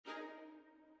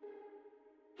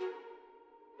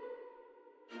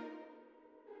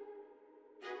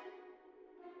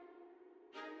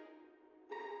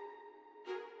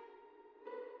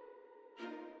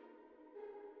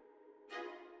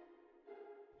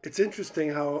It's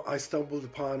interesting how I stumbled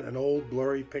upon an old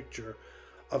blurry picture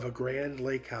of a grand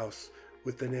lake house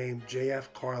with the name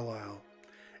J.F. Carlisle.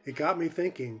 It got me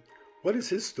thinking, what is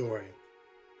his story?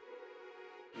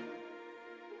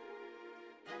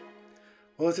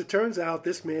 Well, as it turns out,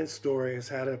 this man's story has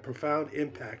had a profound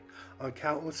impact on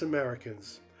countless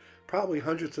Americans, probably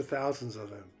hundreds of thousands of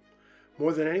them.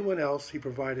 More than anyone else, he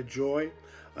provided joy,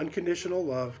 unconditional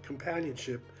love,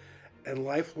 companionship, and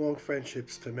lifelong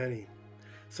friendships to many.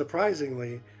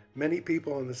 Surprisingly, many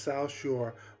people on the South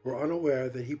Shore were unaware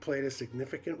that he played a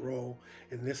significant role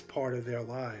in this part of their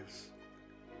lives.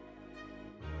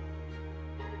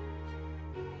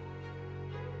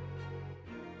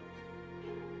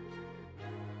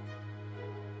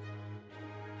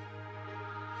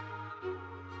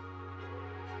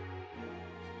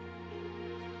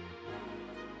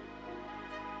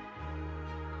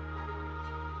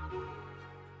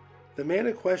 The man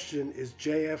in question is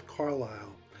J.F.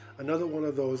 Carlisle, another one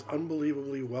of those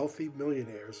unbelievably wealthy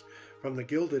millionaires from the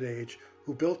Gilded Age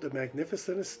who built a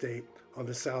magnificent estate on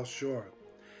the South Shore.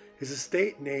 His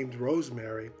estate, named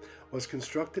Rosemary, was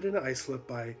constructed in Islip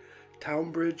by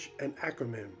Trowbridge and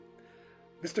Ackerman.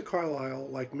 Mr. Carlisle,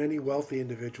 like many wealthy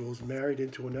individuals, married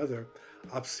into another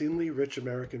obscenely rich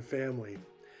American family.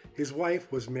 His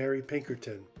wife was Mary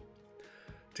Pickerton.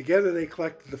 Together they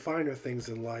collected the finer things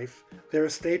in life. Their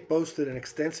estate boasted an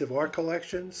extensive art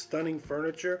collection, stunning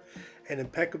furniture, and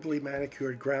impeccably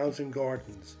manicured grounds and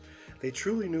gardens. They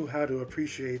truly knew how to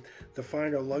appreciate the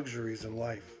finer luxuries in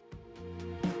life.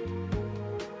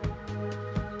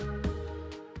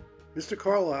 Mr.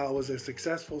 Carlisle was a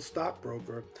successful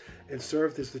stockbroker and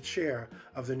served as the chair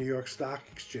of the New York Stock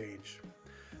Exchange.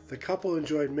 The couple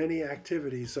enjoyed many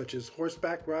activities such as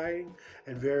horseback riding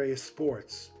and various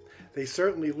sports. They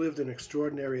certainly lived an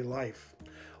extraordinary life.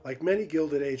 Like many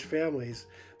Gilded Age families,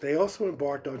 they also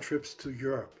embarked on trips to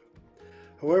Europe.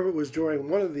 However, it was during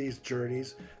one of these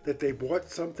journeys that they brought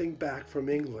something back from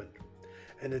England,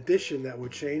 an addition that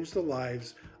would change the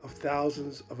lives of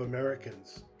thousands of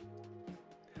Americans: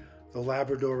 the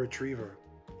Labrador Retriever.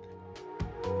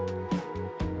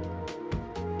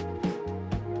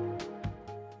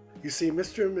 You see,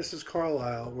 Mr. and Mrs.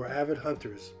 Carlisle were avid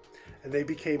hunters, and they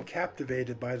became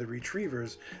captivated by the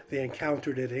retrievers they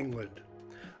encountered in England.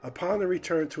 Upon their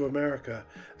return to America,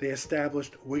 they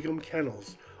established Wigham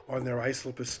Kennels on their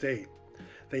Islip estate.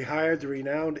 They hired the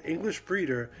renowned English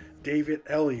breeder David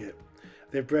Elliott.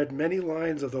 They bred many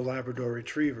lines of the Labrador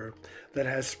Retriever that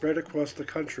has spread across the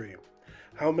country.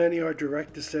 How many are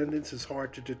direct descendants is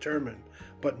hard to determine,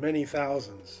 but many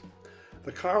thousands.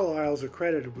 The Carlisles are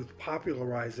credited with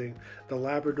popularizing the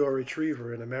Labrador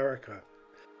Retriever in America.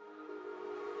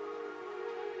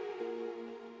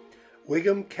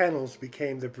 Wigham Kennels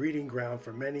became the breeding ground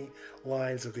for many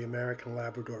lines of the American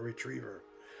Labrador Retriever.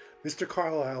 Mr.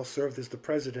 Carlisle served as the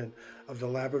president of the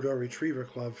Labrador Retriever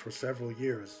Club for several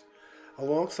years.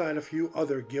 Alongside a few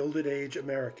other Gilded Age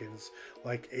Americans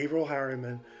like Averell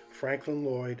Harriman, Franklin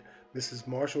Lloyd, Mrs.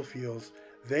 Marshall Fields,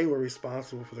 they were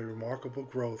responsible for the remarkable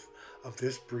growth of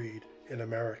this breed in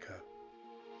America.